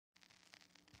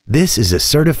This is a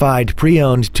certified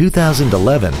pre-owned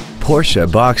 2011 Porsche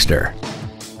Boxster.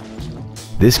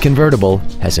 This convertible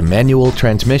has a manual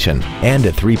transmission and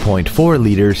a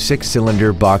 3.4-liter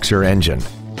six-cylinder Boxer engine.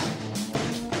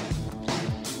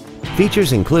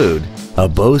 Features include a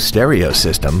Bose stereo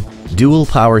system, dual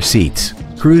power seats,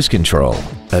 cruise control,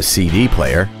 a CD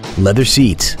player, leather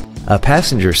seats, a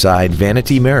passenger side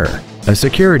vanity mirror, a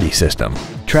security system,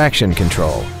 traction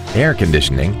control, air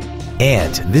conditioning,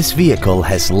 and this vehicle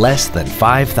has less than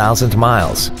 5,000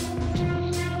 miles.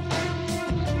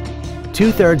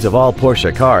 Two-thirds of all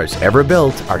Porsche cars ever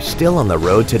built are still on the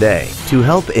road today. To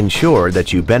help ensure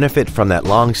that you benefit from that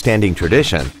long-standing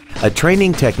tradition, a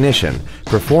training technician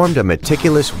performed a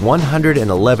meticulous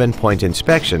 111-point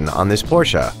inspection on this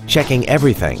Porsche, checking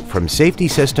everything from safety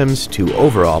systems to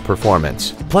overall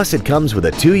performance. Plus, it comes with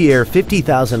a 2-year,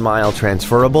 50,000-mile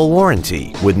transferable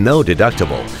warranty with no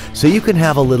deductible, so you can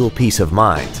have a little peace of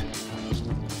mind.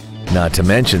 Not to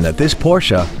mention that this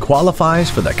Porsche qualifies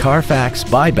for the Carfax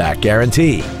buyback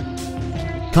guarantee.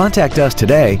 Contact us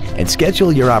today and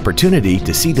schedule your opportunity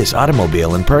to see this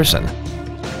automobile in person.